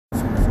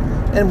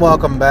And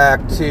welcome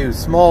back to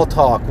Small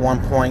Talk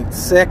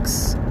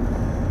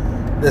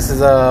 1.6. This is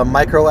a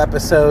micro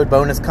episode,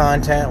 bonus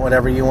content,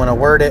 whatever you want to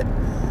word it,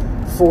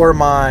 for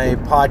my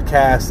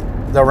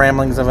podcast, The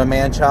Ramblings of a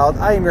Man-Child.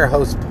 I am your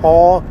host,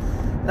 Paul,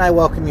 and I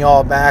welcome you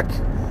all back.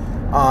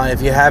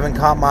 If you haven't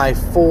caught my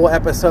full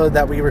episode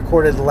that we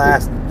recorded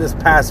this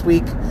past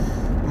week,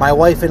 my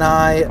wife and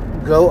I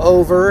go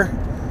over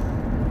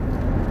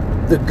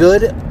the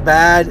good,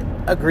 bad,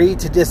 agree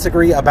to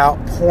disagree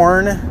about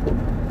porn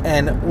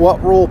and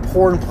what role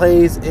porn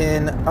plays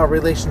in a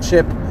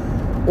relationship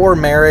or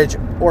marriage,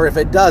 or if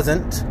it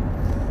doesn't.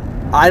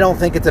 I don't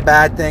think it's a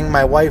bad thing.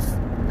 My wife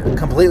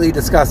completely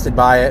disgusted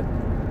by it.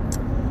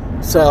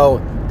 So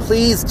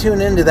please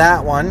tune into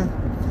that one.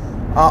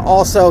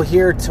 Also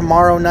here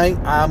tomorrow night,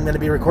 I'm going to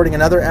be recording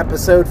another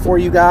episode for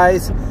you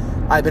guys.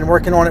 I've been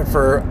working on it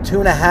for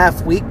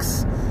 2.5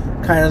 weeks.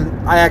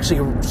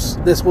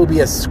 This will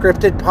be a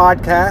scripted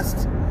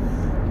podcast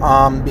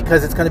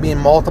because it's going to be in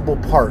multiple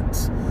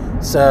parts.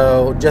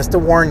 So just to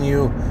warn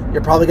you,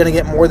 you're probably going to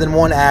get more than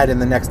one ad in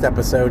the next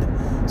episode.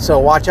 So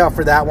watch out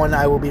for that one.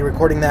 I will be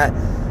recording that.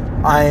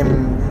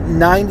 I'm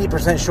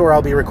 90% sure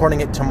I'll be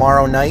recording it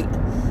tomorrow night.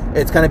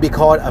 It's going to be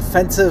called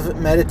Offensive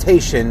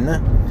Meditation: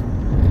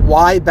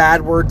 Why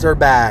Bad Words Are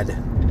Bad.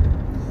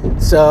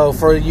 So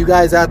for you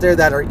guys out there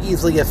that are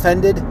easily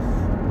offended,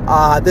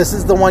 this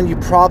is the one you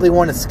probably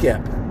want to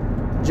skip.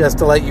 Just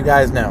to let you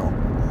guys know.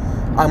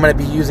 I'm going to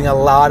be using a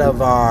lot of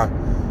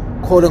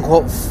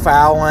quote-unquote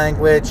foul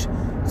language,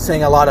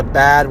 saying a lot of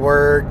bad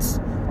words,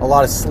 a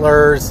lot of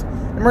slurs,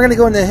 and we're going to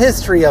go into the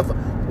history of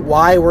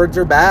why words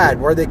are bad,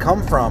 where they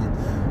come from,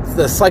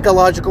 the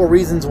psychological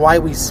reasons why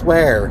we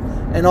swear,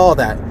 and all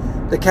that.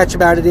 The catch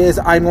about it is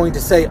I'm going to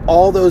say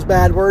all those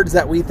bad words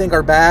that we think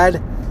are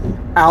bad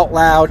out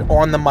loud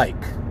on the mic.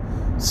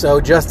 So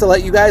just to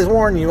let you guys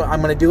warn you,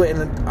 I'm going to do it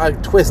in a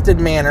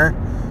twisted manner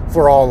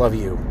for all of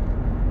you.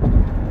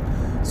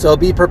 So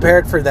be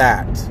prepared for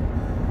that.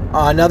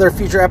 Another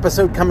future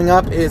episode coming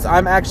up is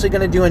I'm actually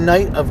going to do a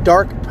night of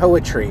dark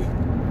poetry.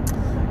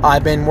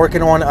 I've been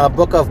working on a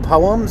book of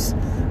poems.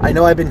 I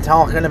know I've been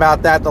talking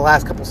about that the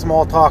last couple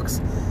small talks.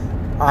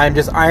 I'm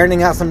just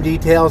ironing out some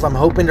details. I'm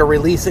hoping to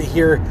release it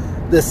here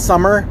this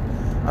summer.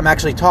 I'm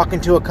actually talking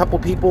to a couple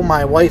people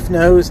my wife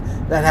knows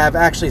that have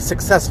actually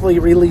successfully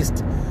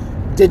released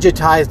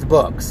digitized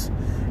books.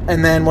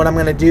 And then what I'm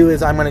going to do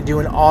is I'm going to do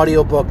an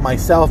audiobook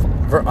myself,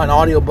 an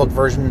audiobook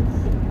version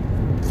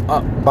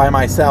by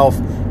myself,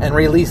 and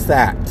release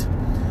that.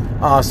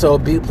 So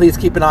please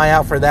keep an eye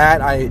out for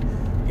that. I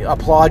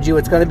applaud you.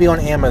 It's going to be on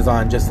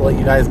Amazon, just to let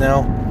you guys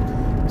know.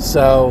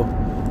 So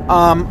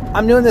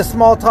I'm doing this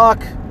small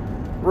talk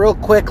real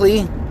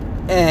quickly,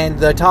 and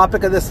the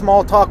topic of this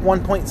small talk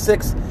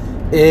 1.6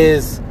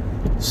 is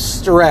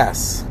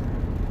stress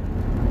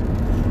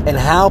and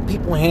how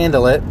people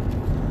handle it,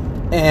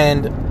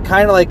 and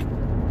kind of like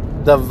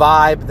the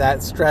vibe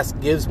that stress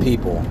gives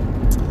people.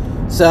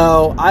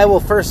 So I will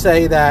first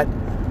say that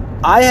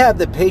I have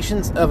the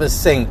patience of a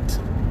saint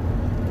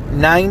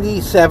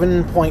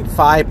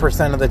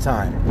 97.5% of the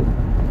time.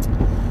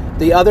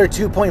 The other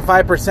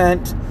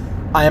 2.5%,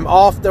 I am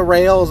off the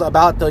rails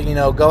about to,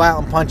 go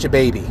out and punch a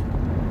baby.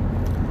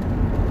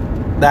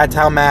 That's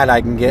how mad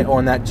I can get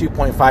on that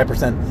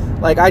 2.5%.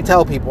 Like I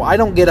tell people, I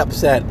don't get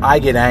upset, I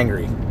get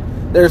angry.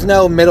 There's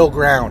no middle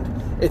ground.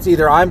 It's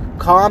either I'm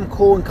calm,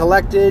 cool, and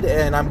collected,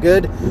 and I'm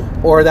good,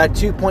 or that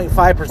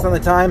 2.5% of the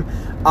time,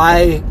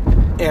 I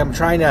am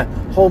trying to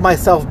hold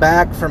myself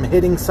back from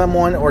hitting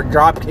someone or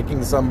drop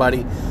kicking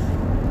somebody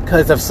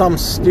because of some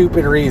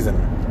stupid reason.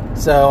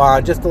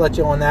 So just to let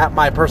you on that,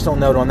 my personal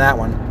note on that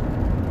one.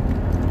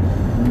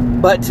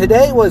 But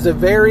today was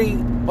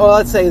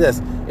let's say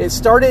this. It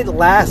started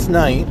last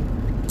night.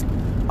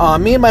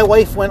 Me and my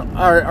wife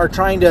are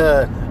trying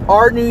to,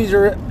 our New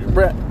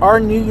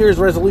Year's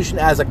resolution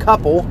as a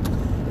couple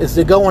is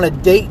to go on a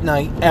date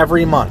night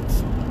every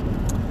month.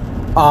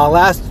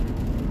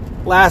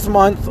 Last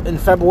month in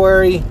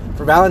February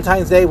for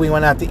Valentine's Day, we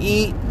went out to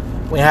eat.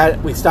 We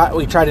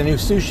tried a new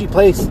sushi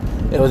place.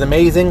 It was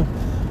amazing.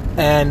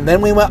 And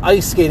then we went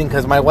ice skating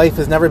because my wife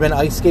has never been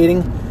ice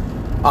skating.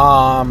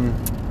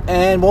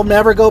 And we'll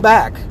never go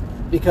back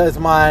because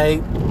I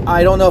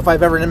don't know if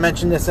I've ever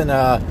mentioned this in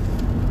a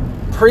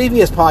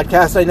previous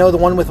podcast. I know the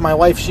one with my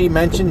wife, she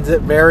mentions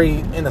it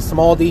in a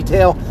small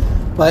detail,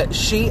 but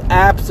she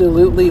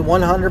absolutely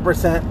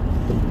 100%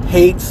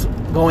 hates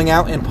going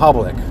out in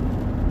public.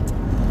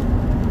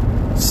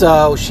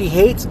 So she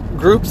hates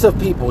groups of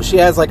people. She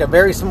has like a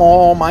very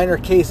small, minor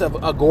case of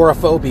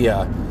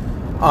agoraphobia.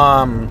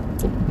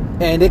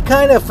 And it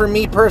kind of, for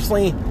me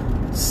personally,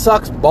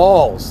 sucks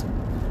balls.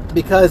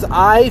 Because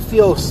I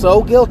feel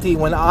so guilty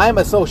when I'm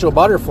a social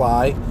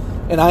butterfly.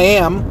 And I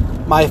am.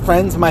 My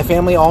friends, my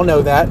family all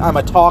know that. I'm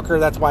a talker.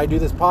 That's why I do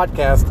this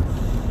podcast.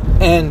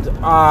 And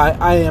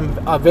I am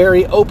a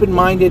very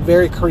open-minded,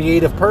 very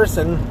creative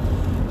person.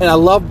 And I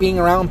love being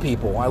around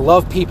people. I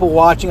love people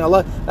watching.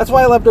 That's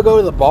why I love to go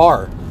to the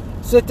bar.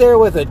 Sit there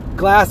with a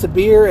glass of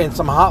beer and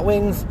some hot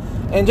wings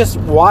and just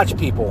watch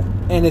people.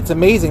 And it's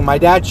amazing. My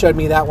dad showed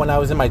me that when I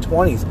was in my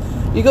 20s.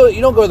 You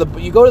don't go to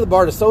the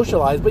bar to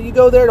socialize, but you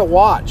go there to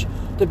watch,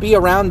 to be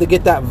around, to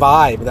get that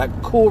vibe, that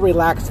cool,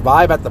 relaxed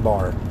vibe at the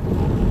bar.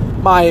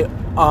 My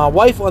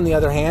wife, on the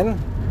other hand,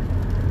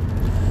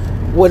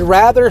 would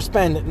rather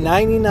spend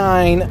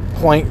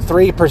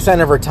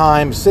 99.3% of her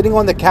time sitting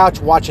on the couch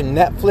watching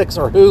Netflix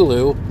or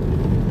Hulu.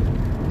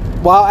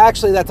 Well,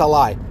 actually, that's a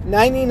lie.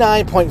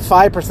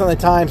 99.5% of the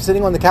time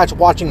sitting on the couch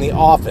watching The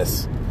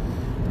Office.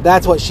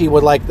 That's what she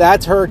would like.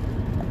 That's her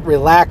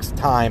relaxed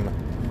time,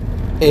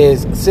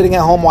 is sitting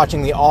at home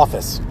watching The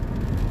Office.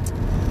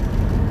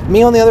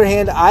 Me, on the other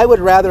hand, I would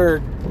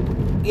rather,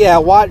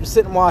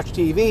 sit and watch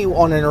TV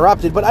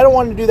uninterrupted, but I don't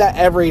want to do that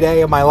every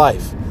day of my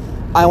life.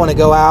 I want to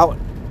go out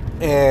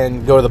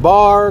and go to the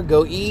bar,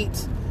 go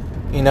eat,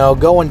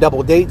 go on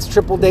double dates,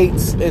 triple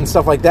dates, and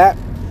stuff like that.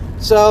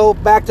 So,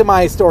 back to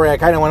my story. I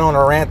kind of went on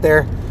a rant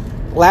there.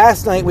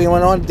 Last night, we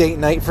went on date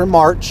night for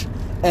March,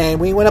 and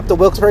we went up to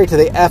Wilkes-Barre to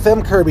the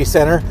FM Kirby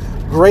Center.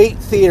 Great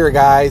theater,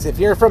 guys. If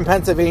you're from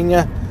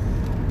Pennsylvania,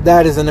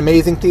 that is an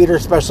amazing theater,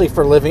 especially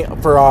for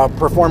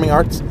performing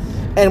arts.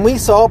 And we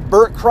saw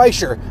Bert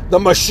Kreischer, the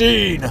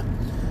Machine,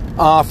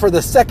 for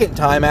the second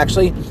time,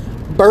 actually.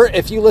 Bert,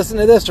 if you listen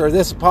to this, or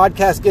this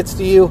podcast gets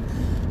to you,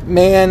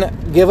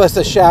 man, give us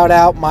a shout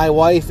out. My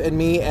wife and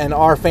me and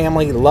our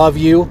family love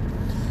you.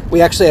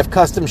 We actually have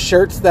custom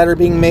shirts that are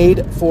being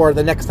made for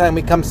the next time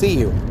we come see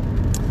you.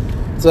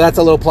 So that's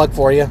a little plug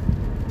for you.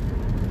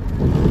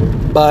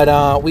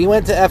 But we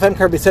went to FM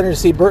Kirby Center to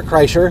see Bert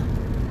Kreischer.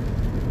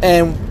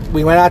 And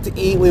we went out to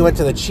eat. We went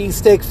to the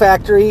Cheesesteak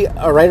Factory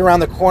right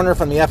around the corner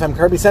from the FM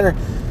Kirby Center.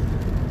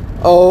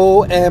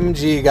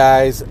 OMG,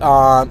 guys.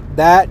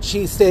 That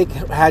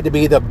cheesesteak had to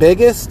be the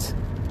biggest,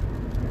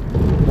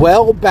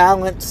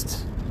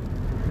 well-balanced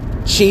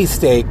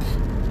cheesesteak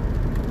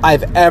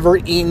I've ever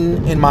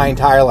eaten in my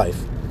entire life.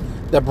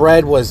 The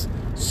bread was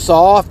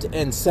soft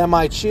and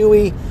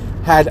semi-chewy,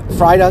 had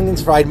fried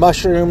onions, fried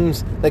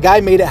mushrooms. The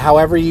guy made it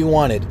however you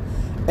wanted.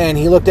 And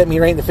he looked at me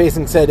right in the face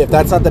and said, if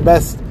that's not the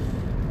best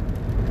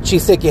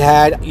cheesesteak you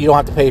had, you don't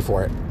have to pay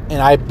for it. And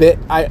I bit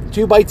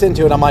 2 bites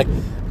into it. I'm like,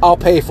 I'll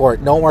pay for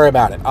it. Don't worry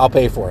about it. I'll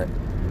pay for it.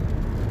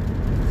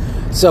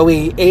 So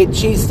we ate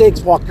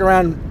cheesesteaks, walked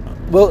around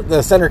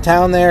the center of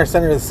town there,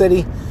 center of the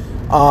city,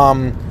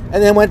 and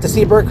then went to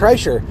see Bert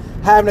Kreischer.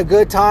 Having a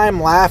good time,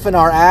 laughing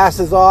our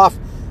asses off.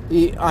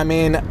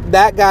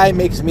 That guy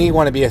makes me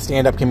want to be a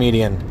stand-up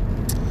comedian.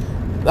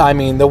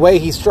 The way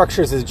he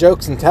structures his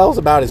jokes and tells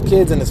about his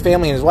kids and his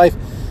family and his wife.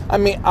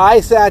 I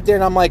sat there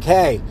and I'm like,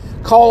 hey,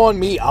 call on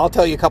me. I'll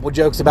tell you a couple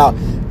jokes about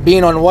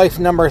being on wife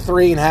number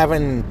 3 and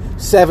having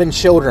 7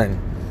 children.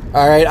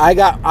 All right, I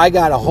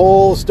got a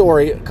whole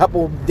story, a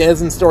couple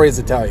dozen stories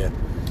to tell you.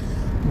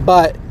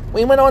 But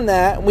we went on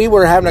that. We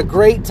were having a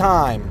great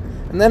time.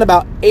 And then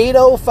about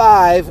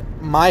 8:05,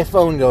 my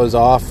phone goes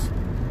off.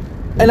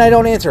 And I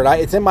don't answer it.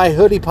 It's in my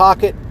hoodie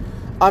pocket.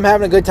 I'm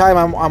having a good time.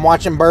 I'm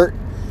watching Bert.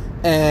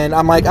 And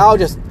I'm like, I'll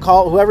just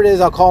call whoever it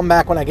is. I'll call him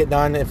back when I get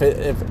done. If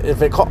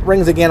it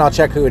rings again, I'll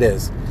check who it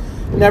is.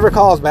 Never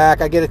calls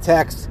back. I get a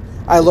text.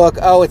 I look.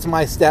 Oh, it's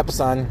my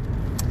stepson.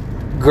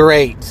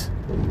 Great.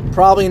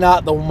 Probably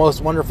not the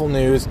most wonderful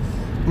news.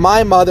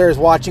 My mother is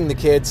watching the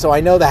kids, so I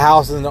know the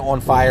house isn't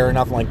on fire or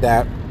nothing like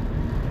that.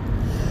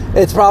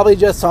 It's probably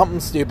just something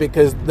stupid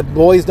because the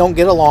boys don't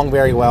get along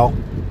very well.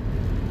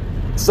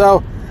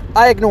 So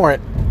I ignore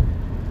it.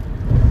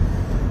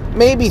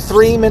 Maybe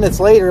 3 minutes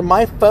later,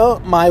 my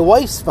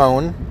wife's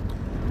phone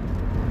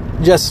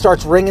just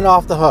starts ringing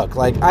off the hook.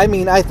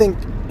 I think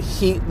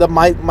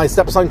my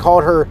stepson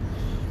called her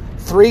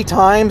 3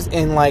 times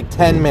in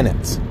 10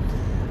 minutes.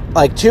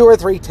 2 or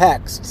 3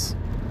 texts.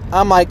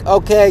 I'm like,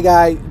 okay,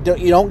 guy,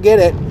 you don't get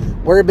it.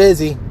 We're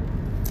busy.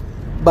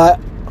 But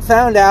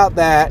found out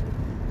that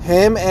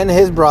him and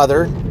his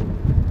brother,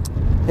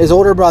 his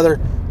older brother,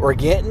 were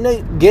getting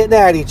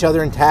at each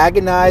other,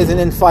 antagonizing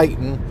and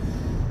fighting.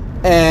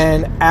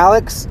 And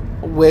Alex,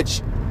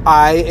 which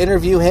I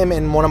interview him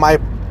in one of my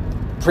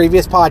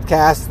previous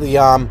podcasts, the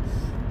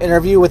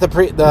interview with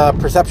the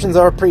perceptions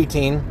of a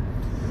preteen,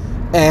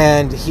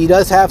 and he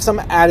does have some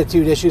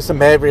attitude issues, some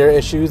behavior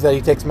issues that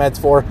he takes meds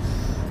for.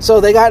 So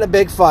they got in a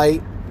big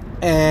fight,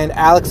 and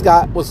Alex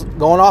was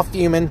going off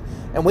fuming,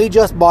 and we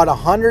just bought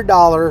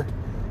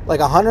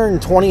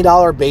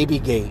 $120 baby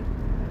gate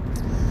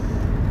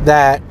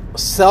that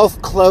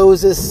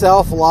self-closes,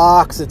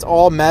 self-locks. It's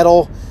all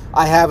metal.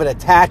 I have it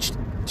attached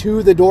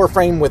to the door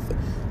frame with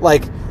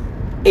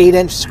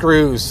 8-inch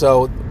screws.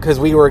 So, because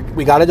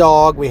we got a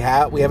dog, we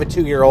have a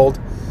 2-year-old.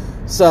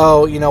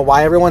 So,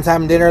 why everyone's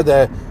having dinner,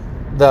 the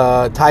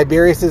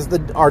Tiberius is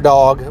our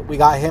dog. We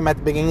got him at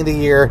the beginning of the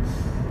year.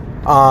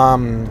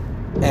 And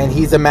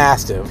he's a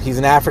Mastiff. He's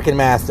an African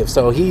Mastiff.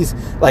 So he's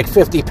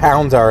 50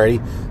 pounds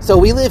already. So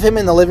we leave him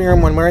in the living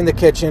room when we're in the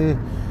kitchen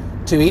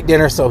to eat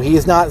dinner. So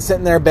he's not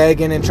sitting there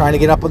begging and trying to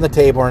get up on the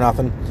table or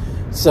nothing.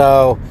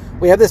 So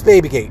we have this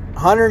baby gate.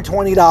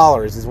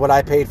 $120 is what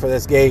I paid for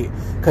this gate.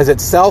 Because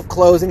it's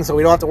self-closing, so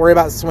we don't have to worry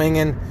about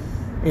swinging.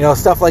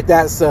 Stuff like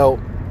that. So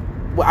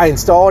I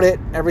installed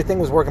it. Everything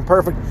was working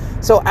perfect.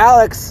 So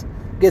Alex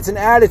gets an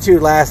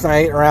attitude last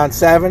night around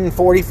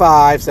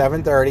 7:45,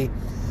 7:30,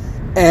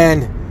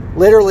 and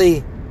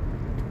literally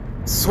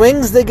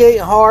swings the gate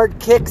hard,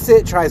 kicks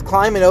it, tries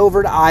climbing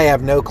over it. I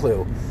have no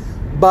clue.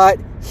 But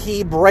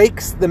he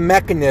breaks the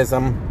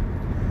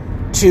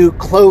mechanism to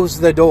close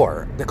the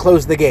door, to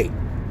close the gate.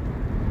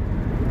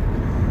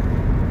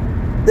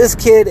 This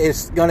kid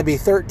is going to be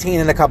 13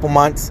 in a couple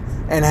months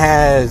and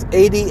has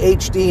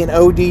ADHD and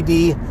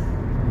ODD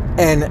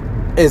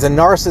and is a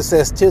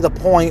narcissist to the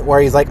point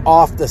where he's like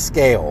off the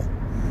scale.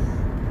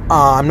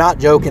 I'm not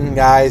joking,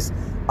 guys.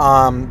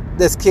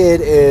 This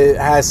kid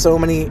has so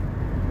many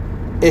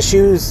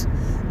issues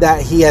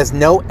that he has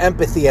no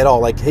empathy at all.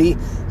 Like he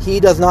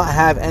does not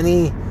have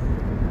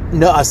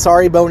a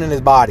sorry bone in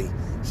his body.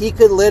 He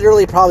could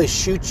literally probably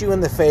shoot you in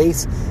the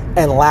face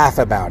and laugh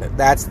about it.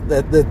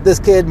 This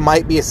kid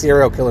might be a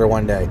serial killer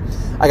one day.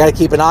 I got to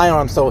keep an eye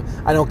on him so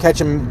I don't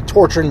catch him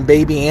torturing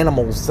baby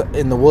animals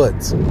in the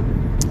woods,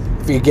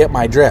 if you get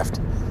my drift.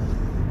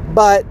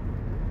 But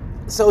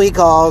so he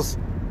calls.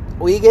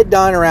 We get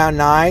done around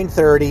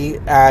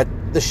 9:30 at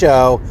the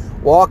show,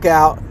 walk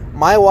out.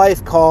 My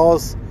wife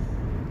calls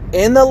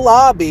in the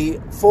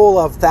lobby full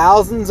of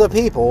thousands of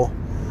people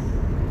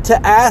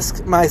to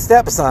ask my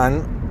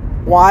stepson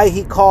why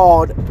he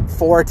called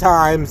 4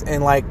 times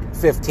in like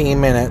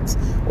 15 minutes.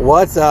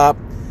 What's up?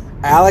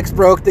 Alex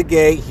broke the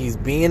gate. He's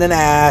being an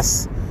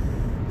ass.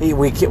 He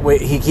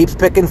keeps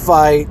picking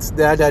fights.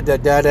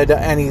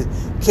 And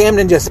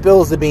Camden just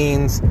spills the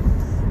beans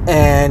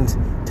and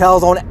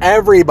tells on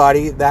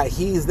everybody that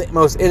he's the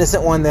most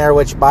innocent one there,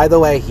 which, by the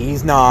way,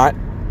 he's not.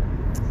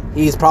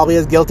 He's probably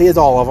as guilty as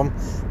all of them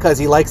because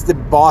he likes to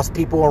boss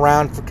people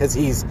around because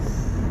he's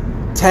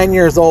 10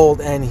 years old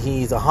and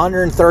he's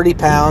 130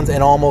 pounds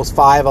and almost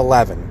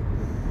 5'11".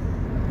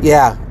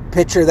 Yeah,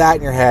 picture that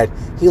in your head.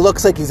 He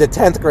looks like he's a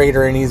 10th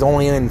grader and he's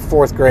only in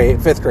 4th grade.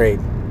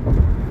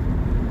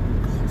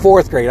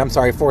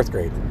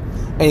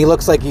 And he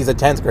looks like he's a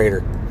 10th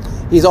grader.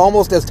 He's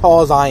almost as tall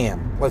as I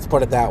am. Let's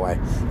put it that way.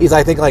 He's,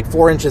 I think, like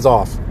 4 inches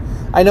off.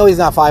 I know he's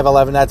not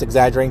 5'11". That's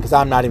exaggerating because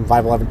I'm not even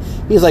 5'11".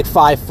 He's like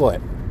 5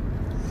 foot.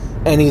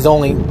 And he's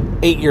only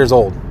 8 years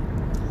old.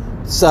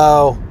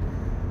 So,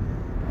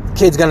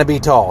 kid's going to be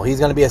tall. He's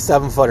going to be a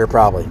 7-footer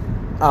probably.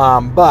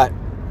 But,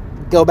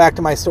 go back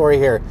to my story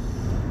here.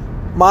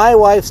 My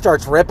wife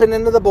starts ripping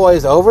into the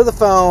boys over the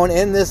phone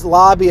in this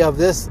lobby of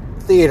this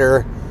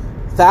theater.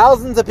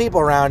 Thousands of people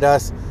around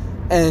us.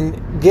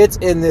 And gets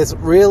in this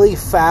really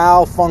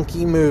foul,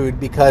 funky mood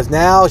because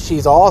now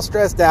she's all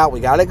stressed out.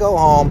 We got to go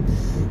home.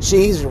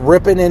 She's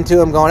ripping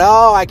into him going,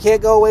 oh, I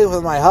can't go away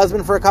with my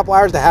husband for a couple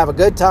hours to have a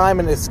good time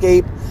and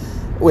escape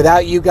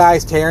without you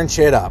guys tearing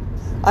shit up.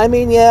 I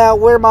mean, yeah,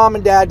 we're mom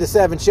and dad to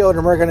 7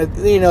 children. We're going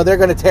to, they're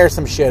going to tear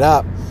some shit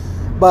up.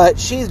 But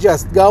she's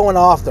just going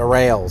off the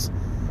rails.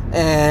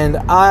 And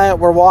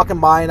we're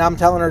walking by and I'm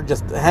telling her,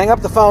 just hang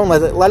up the phone,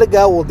 let it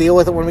go. We'll deal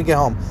with it when we get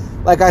home.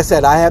 Like I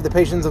said, I have the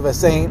patience of a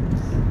saint.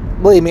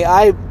 Believe me,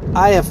 I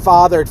have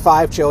fathered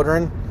 5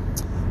 children.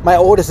 My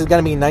oldest is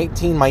going to be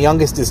 19. My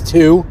youngest is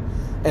 2.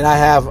 And I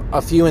have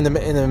a few in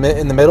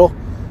the middle.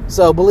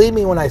 So believe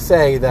me when I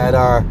say that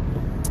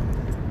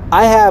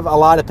I have a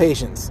lot of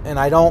patience. And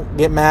I don't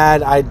get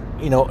mad. I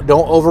don't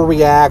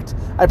overreact.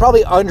 I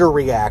probably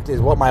underreact is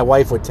what my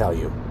wife would tell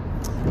you.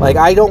 Like,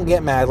 I don't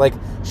get mad. Like,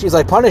 she's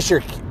like, punish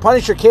your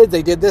kids.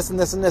 They did this and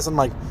this and this. I'm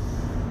like,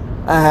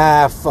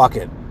 fuck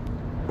it.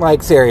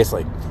 Like,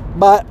 seriously.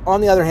 But,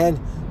 on the other hand,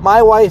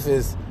 my wife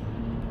is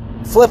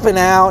flipping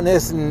out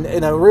and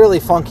in a really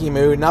funky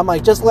mood. And I'm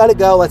like, just let it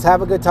go. Let's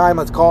have a good time.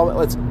 Let's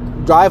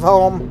drive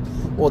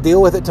home. We'll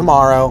deal with it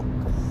tomorrow.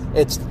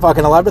 It's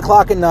fucking 11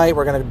 o'clock at night.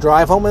 We're going to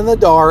drive home in the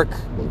dark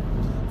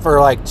for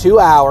like 2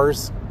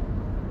 hours.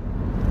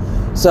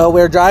 So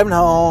we're driving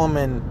home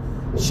and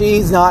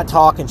she's not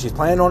talking. She's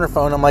playing on her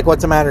phone. I'm like,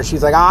 what's the matter?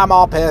 She's like, I'm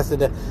all pissed.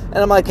 And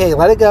I'm like, hey,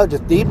 let it go.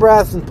 Just deep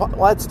breaths and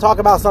let's talk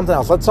about something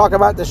else. Let's talk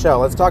about the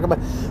show.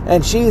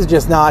 And she's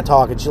just not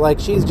talking.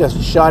 She's just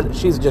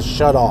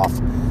shut off.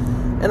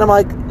 And I'm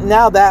like,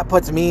 now that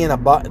puts me in a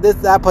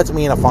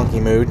funky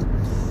mood.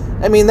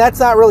 I mean, that's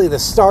not really the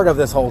start of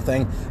this whole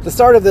thing. The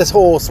start of this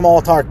whole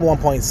Small Talk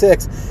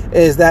 1.6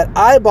 is that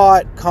I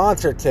bought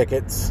concert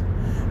tickets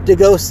to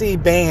go see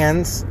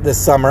bands this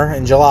summer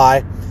in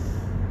July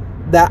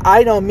that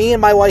I know me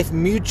and my wife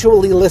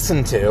mutually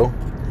listen to,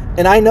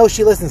 and I know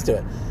she listens to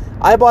it.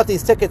 I bought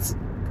these tickets.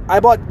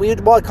 We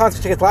bought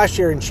concert tickets last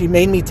year, and she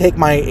made me take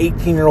my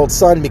 18-year-old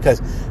son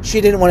because she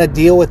didn't want to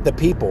deal with the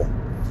people.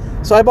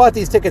 So I bought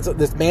these tickets.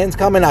 This band's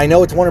coming. I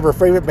know it's one of her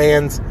favorite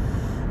bands,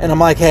 and I'm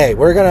like, hey,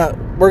 we're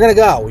gonna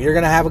go. You're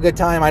gonna have a good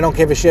time. I don't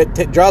give a shit.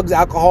 Drugs,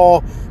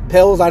 alcohol,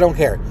 pills, I don't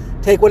care.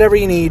 Take whatever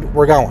you need.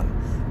 We're going.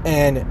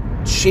 And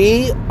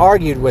she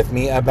argued with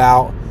me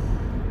about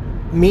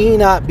me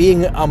not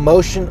being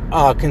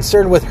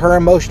concerned with her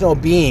emotional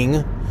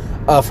being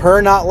of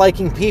her not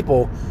liking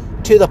people,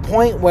 to the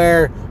point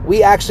where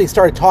we actually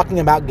started talking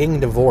about getting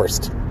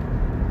divorced.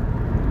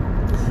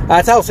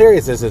 That's how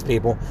serious this is,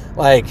 people.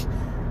 Like,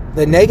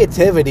 the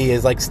negativity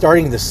is like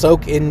starting to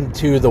soak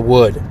into the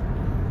wood.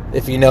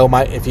 if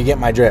you get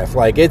my drift.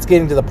 Like, it's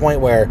getting to the point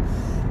where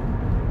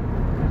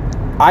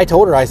I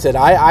told her, I said,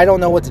 I don't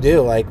know what to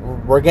do. Like,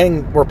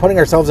 we're putting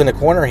ourselves in a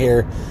corner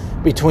here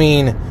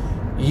between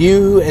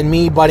you and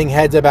me butting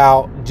heads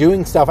about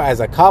doing stuff as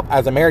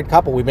a married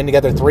couple. We've been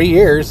together 3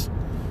 years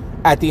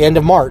at the end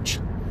of March,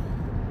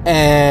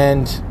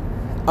 and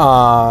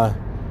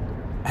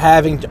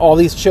having all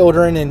these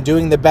children and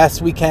doing the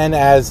best we can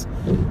as,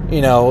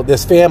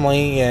 this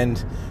family,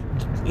 and,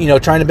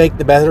 trying to make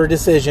the better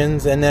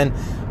decisions. And then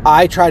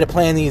I try to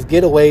plan these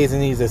getaways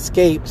and these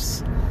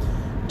escapes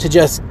to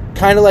just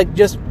kind of like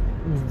just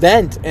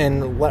vent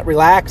and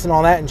relax and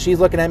all that. And she's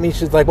looking at me,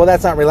 she's like, well,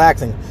 that's not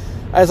relaxing.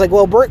 I was like,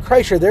 well, Bert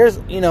Kreischer, there's,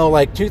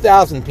 like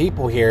 2,000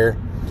 people here,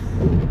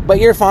 but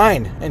you're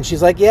fine. And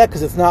she's like, yeah,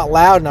 because it's not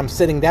loud and I'm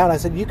sitting down. I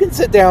said, you can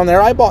sit down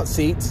there. I bought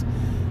seats.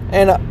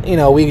 And,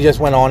 we just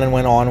went on and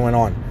went on and went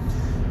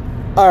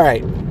on. All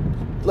right,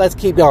 let's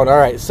keep going. All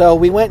right, so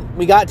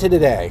we got to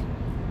today.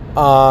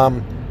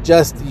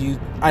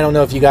 I don't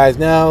know if you guys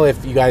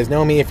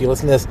know me, if you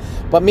listen to this,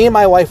 but me and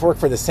my wife work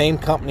for the same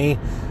company.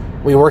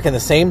 We work in the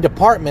same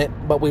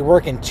department, but we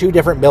work in 2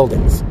 different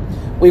buildings.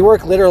 We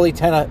work literally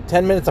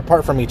 10 minutes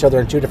apart from each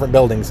other in 2 different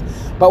buildings,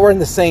 but we're in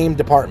the same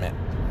department.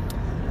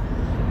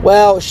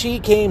 Well, she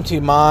came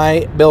to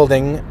my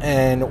building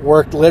and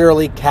worked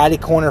literally catty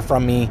corner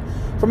from me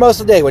for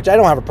most of the day, which I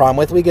don't have a problem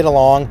with. We get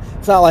along.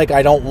 It's not like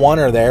I don't want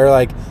her there.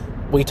 Like,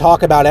 we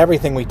talk about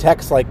everything. We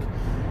text like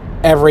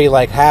every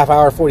half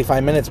hour,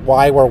 45 minutes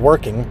while we're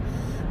working,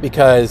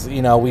 because,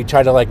 we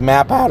try to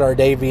map out our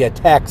day via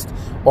text,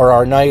 or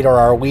our night, or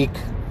our week.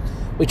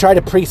 We try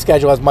to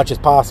pre-schedule as much as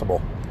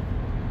possible.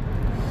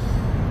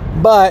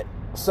 But,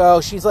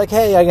 so she's like,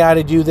 hey, I got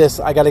to do this.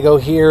 I got to go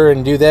here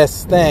and do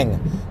this thing.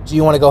 Do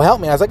you want to go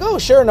help me? I was like, oh,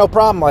 sure, no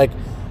problem. Like,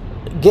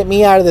 get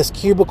me out of this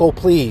cubicle,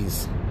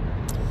 please.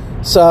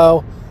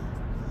 So,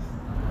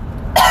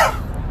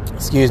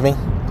 excuse me.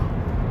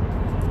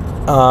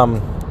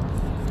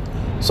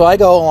 So I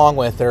go along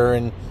with her,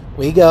 and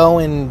we go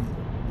and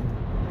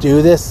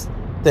do this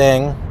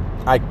thing.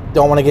 I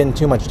don't want to get into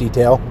too much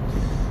detail.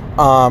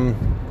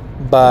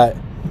 But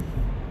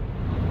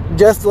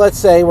just let's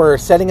say we're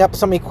setting up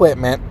some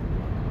equipment,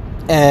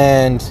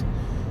 and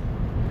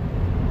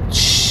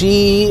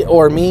she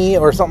or me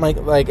or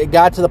something like it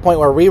got to the point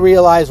where we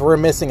realized we're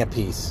missing a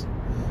piece.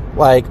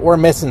 Like, we're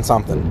missing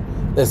something.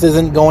 This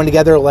isn't going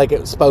together like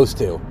it was supposed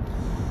to.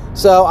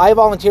 So I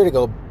volunteered to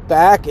go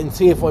back and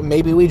see if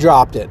maybe we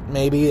dropped it.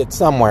 Maybe it's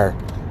somewhere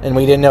and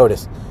we didn't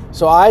notice.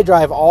 So I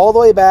drive all the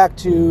way back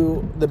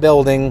to the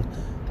building,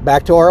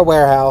 back to our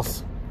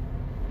warehouse,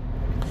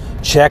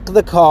 check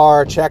the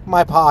car, check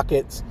my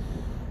pockets,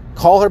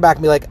 call her back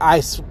and be like,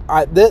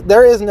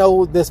 there is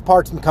this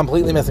part's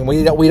completely missing.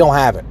 We don't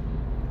have it.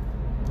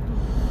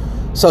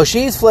 So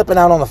she's flipping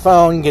out on the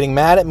phone, getting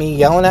mad at me,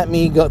 yelling at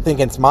me,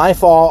 thinking it's my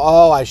fault.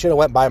 Oh, I should have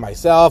went by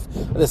myself.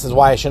 This is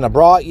why I shouldn't have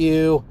brought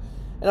you.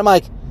 And I'm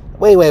like,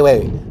 wait.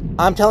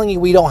 I'm telling you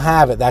we don't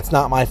have it. That's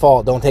not my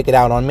fault. Don't take it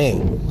out on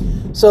me.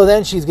 So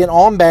then she's getting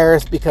all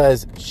embarrassed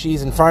because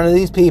she's in front of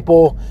these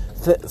people,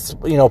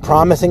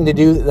 promising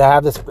to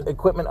have this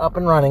equipment up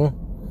and running.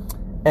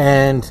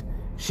 And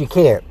she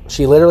can't.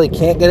 She literally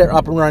can't get it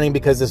up and running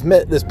because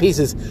this piece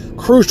is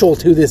crucial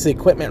to this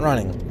equipment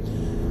running.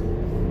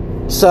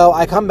 So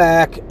I come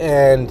back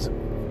and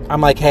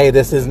I'm like, hey,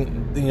 this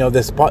isn't,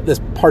 this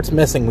part's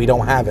missing. We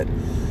don't have it.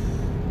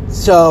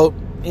 So,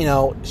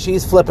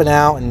 she's flipping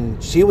out,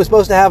 and she was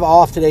supposed to have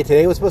off today.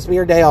 Today was supposed to be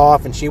her day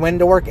off, and she went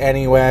to work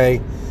anyway.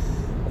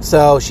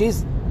 So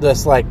she's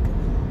just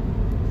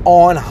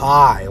on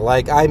high,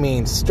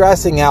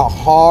 stressing out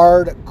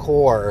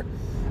hardcore.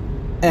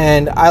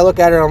 And I look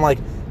at her and I'm like,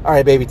 all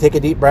right, baby, take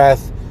a deep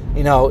breath.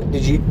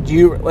 Did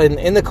you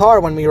in the car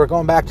when we were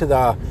going back to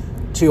the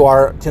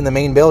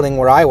main building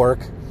where I work,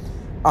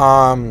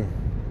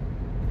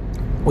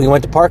 we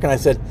went to park, and I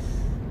said,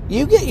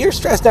 you're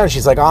stressed out. And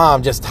she's like, oh,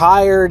 I'm just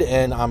tired,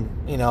 and I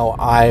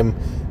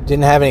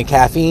didn't have any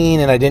caffeine,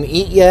 and I didn't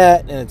eat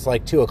yet, and it's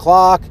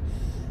 2:00.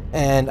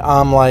 And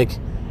I'm like,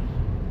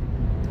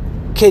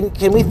 can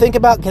we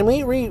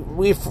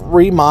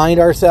remind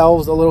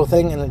ourselves a little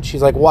thing? And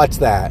she's like, what's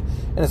that?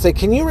 And it's like,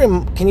 can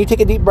you take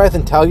a deep breath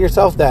and tell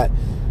yourself that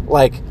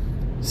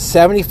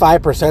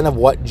 75% of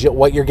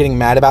what you're getting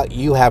mad about,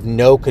 you have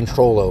no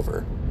control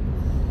over.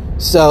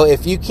 So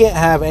if you can't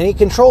have any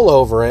control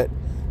over it,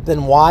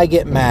 then why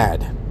get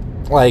mad?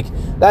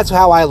 That's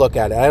how I look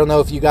at it. I don't know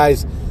if you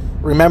guys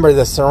remember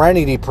the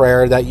serenity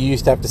prayer that you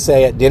used to have to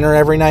say at dinner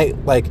every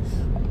night, like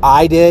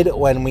I did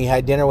when we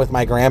had dinner with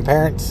my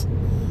grandparents.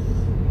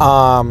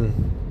 Well,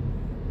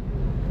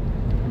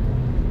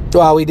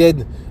 we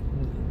did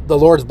the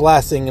Lord's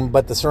blessing,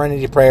 but the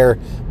serenity prayer,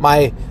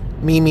 my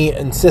Mimi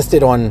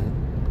insisted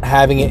on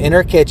having it in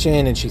her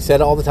kitchen, and she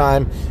said it all the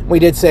time. We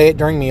did say it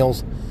during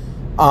meals.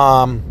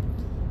 And,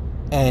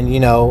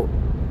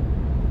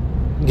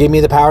 give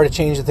me the power to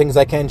change the things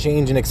I can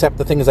change and accept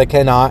the things I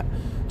cannot,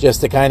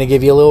 just to kind of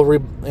give you a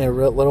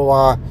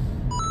little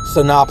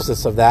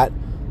synopsis of that.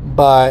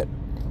 But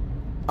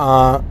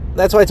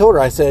that's why I told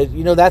her, I said,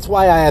 that's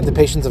why I have the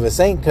patience of a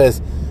saint,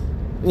 because,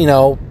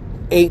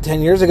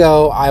 8-10 years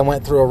ago, I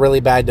went through a really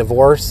bad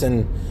divorce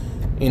and,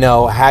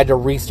 had to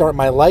restart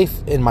my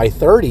life in my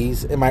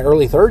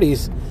early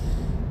 30s.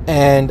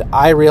 And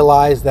I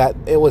realized that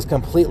it was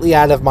completely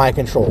out of my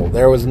control.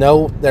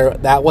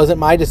 That wasn't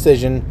my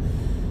decision.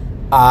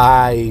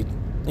 I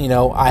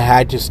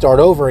had to start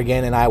over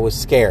again, and I was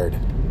scared.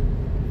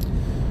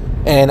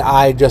 And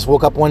I just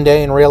woke up one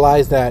day and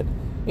realized that,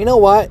 you know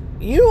what?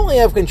 You only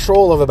have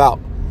control of about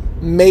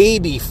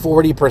maybe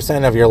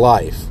 40% of your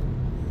life.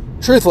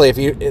 Truthfully, if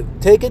you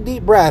take a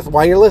deep breath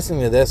while you're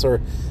listening to this,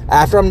 or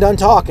after I'm done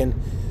talking,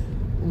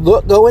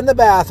 go in the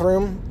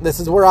bathroom. This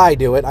is where I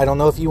do it. I don't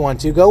know if you want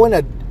to. Go in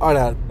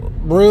a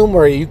room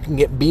where you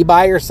can be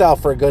by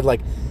yourself for a good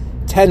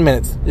 10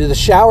 minutes. The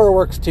shower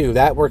works too.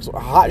 That works. A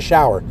hot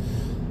shower.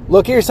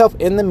 Look at yourself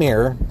in the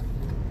mirror.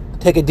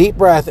 Take a deep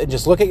breath and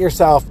just look at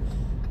yourself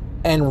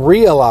and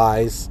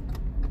realize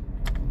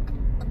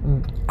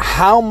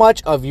how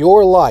much of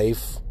your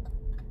life,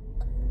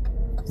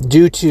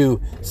 due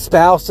to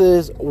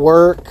spouses,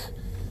 work,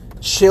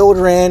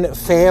 children,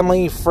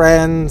 family,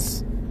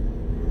 friends,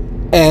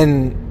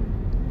 and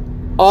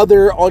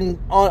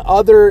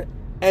other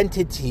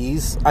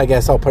entities, I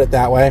guess I'll put it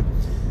that way,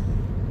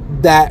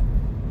 that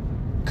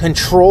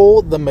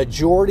control the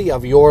majority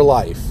of your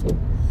life.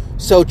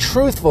 So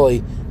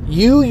truthfully,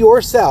 you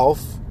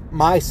yourself,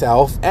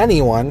 myself,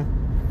 anyone,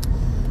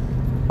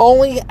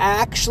 only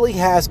actually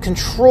has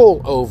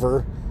control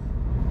over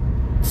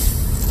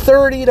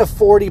 30 to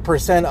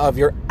 40% of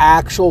your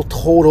actual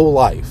total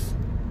life.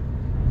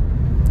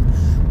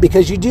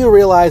 Because you do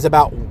realize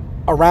around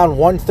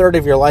 1/3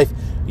 of your life,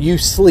 you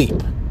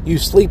sleep. You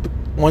sleep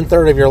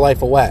 1/3 of your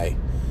life away.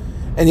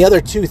 And the other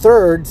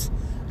 2/3,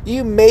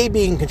 you may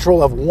be in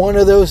control of one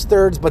of those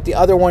thirds, but the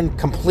other one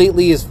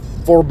completely is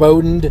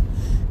foreboded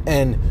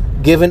and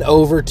given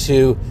over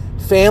to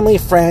family,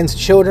 friends,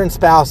 children,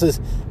 spouses,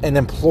 an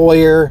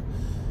employer,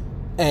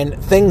 and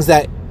things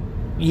that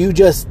you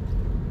just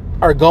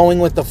are going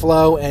with the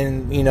flow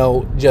and,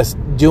 just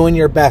doing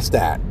your best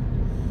at.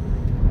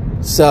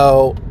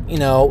 So,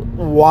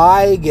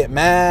 why get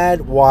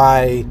mad?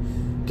 Why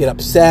get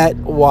upset?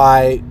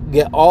 Why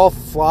get all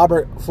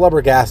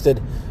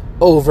flabbergasted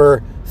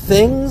over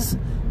things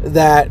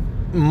that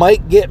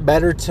might get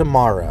better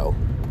tomorrow?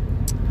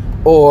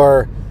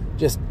 Or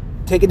just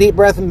take a deep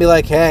breath and be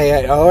like,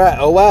 hey,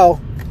 oh well.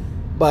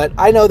 But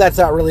I know that's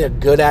not really a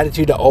good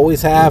attitude to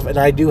always have, and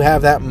I do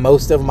have that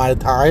most of my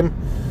time.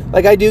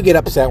 I do get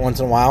upset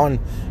once in a while, and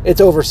it's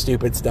over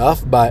stupid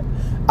stuff, but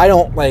I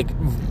don't,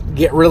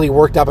 get really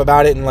worked up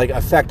about it and,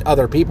 affect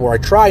other people, or I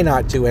try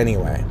not to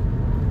anyway.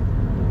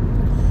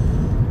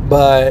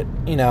 But,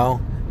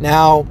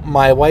 now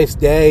my wife's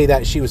day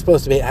that she was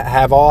supposed to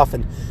have off,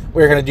 and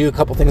we were going to do a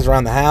couple things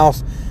around the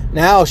house.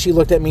 Now she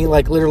looked at me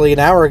literally an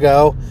hour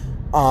ago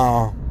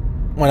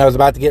when I was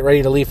about to get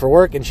ready to leave for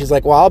work, and she's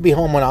like, well, I'll be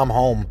home when I'm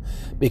home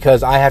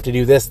because I have to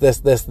do this,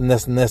 and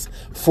this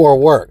for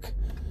work.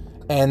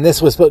 And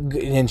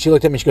and she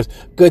looked at me, she goes,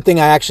 good thing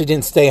I actually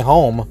didn't stay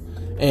home.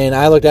 And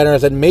I looked at her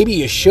and said, maybe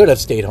you should have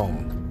stayed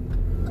home.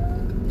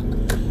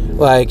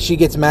 She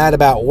gets mad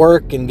about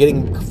work and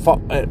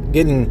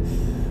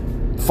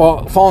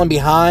falling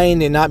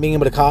behind and not being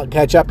able to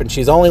catch up. And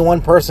she's only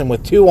one person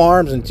with 2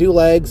 arms and 2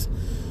 legs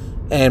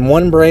and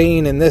 1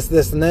 brain and this,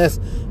 and this.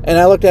 And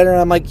I looked at her and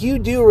I'm like, you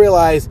do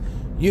realize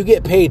you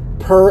get paid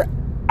per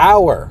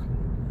hour.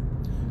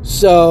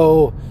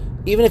 So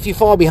even if you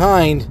fall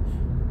behind,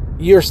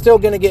 you're still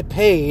going to get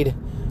paid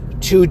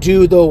to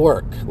do the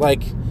work.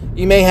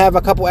 You may have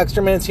a couple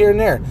extra minutes here and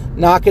there.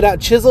 Knock it out.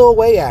 Chisel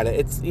away at it.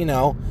 It's,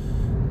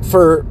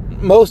 for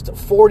most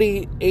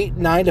 48,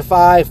 9 to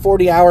 5,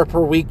 40 hour per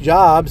week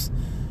jobs,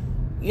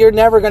 you're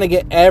never going to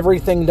get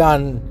everything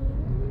done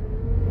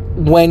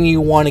when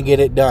you want to get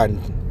it done.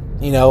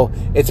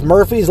 It's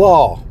Murphy's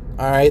Law.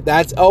 All right.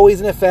 That's always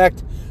in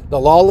effect. The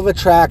law of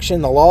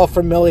attraction, the law of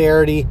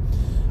familiarity,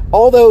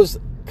 all those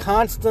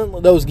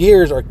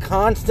gears are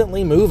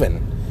constantly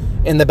moving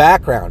in the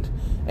background.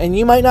 And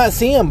you might not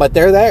see them, but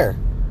they're there.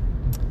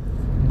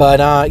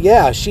 But,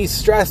 yeah, she's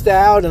stressed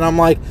out, and I'm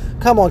like,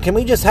 come on, can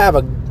we just have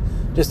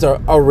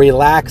a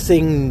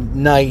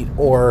relaxing night?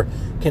 Or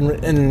we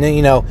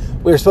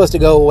were supposed to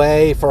go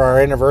away for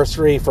our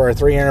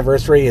 3-year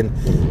anniversary,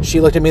 and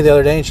she looked at me the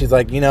other day, and she's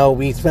like,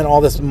 we spent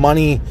all this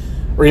money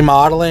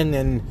remodeling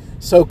and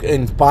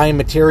buying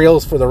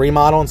materials for the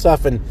remodel and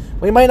stuff, and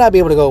we might not be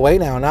able to go away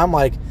now. And I'm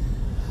like,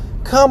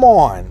 come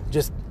on,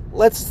 just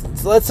let's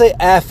say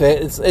F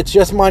it. It's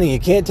just money. You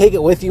can't take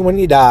it with you when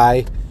you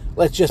die.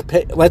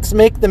 Let's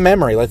make the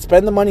memory. Let's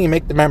spend the money and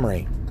make the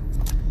memory.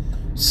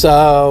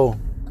 So,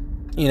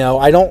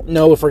 I don't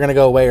know if we're going to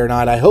go away or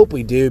not. I hope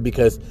we do,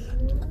 because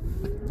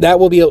that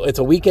will be, it's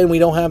a weekend we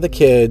don't have the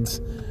kids,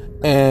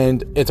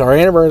 and it's our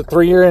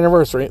 3-year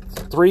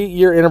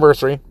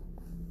anniversary.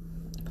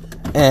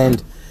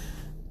 And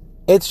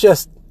it's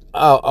just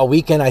a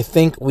weekend I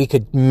think we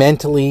could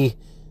mentally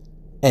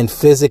and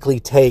physically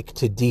take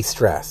to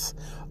de-stress.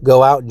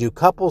 Go out and do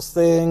couples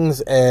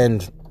things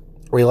and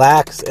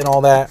relax and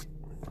all that.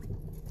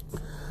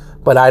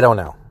 But I don't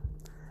know.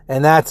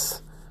 And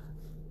that's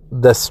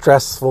the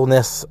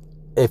stressfulness,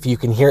 if you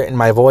can hear it in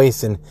my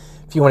voice, and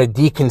if you want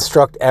to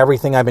deconstruct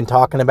everything I've been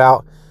talking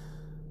about.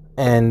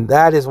 And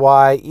that is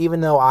why,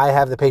 even though I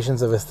have the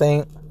patience of a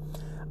saint,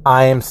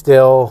 I am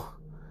still,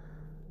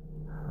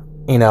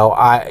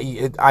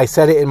 I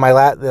said it in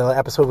the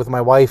episode with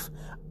my wife,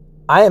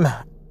 I am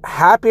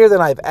happier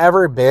than I've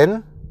ever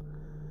been,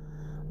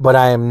 but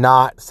I am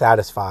not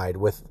satisfied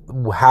with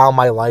how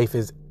my life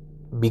is,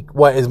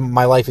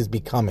 my life is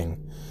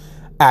becoming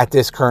at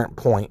this current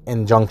point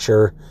in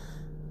juncture.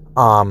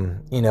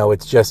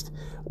 It's just,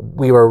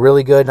 we were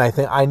really good. And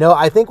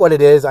I think what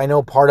it is, I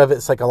know part of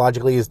it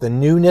psychologically is the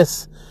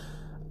newness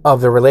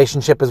of the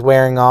relationship is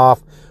wearing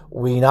off.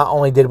 Not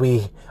only did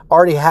we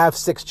already have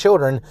 6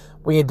 children,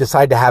 we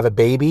decided to have a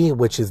baby,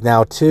 which is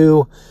now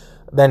 2.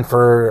 Then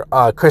for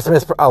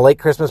Christmas, a late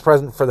Christmas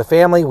present for the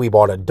family, we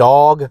bought a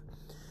dog,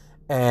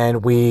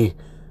 and we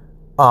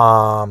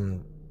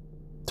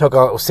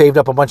saved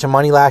up a bunch of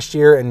money last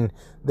year, and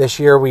this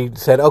year we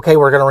said, okay,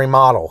 we're going to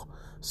remodel.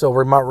 So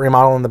we're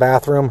remodeling the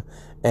bathroom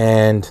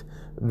and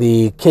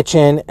the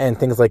kitchen and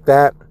things like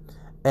that.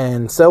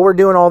 And so we're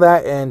doing all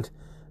that. And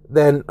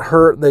then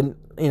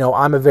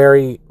I'm a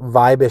very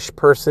vibe-ish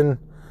person.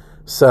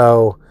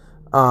 So,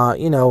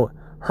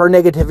 her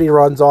negativity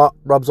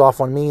rubs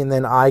off on me, and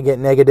then I get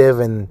negative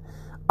and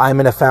I'm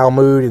in a foul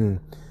mood, and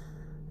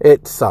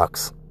it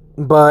sucks.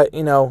 But,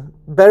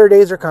 better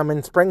days are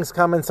coming. Spring's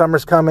coming.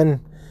 Summer's coming.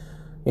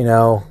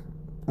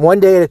 One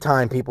day at a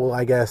time, people,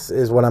 I guess,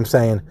 is what I'm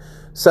saying.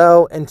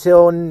 So,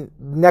 until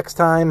next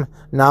time,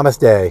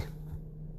 namaste.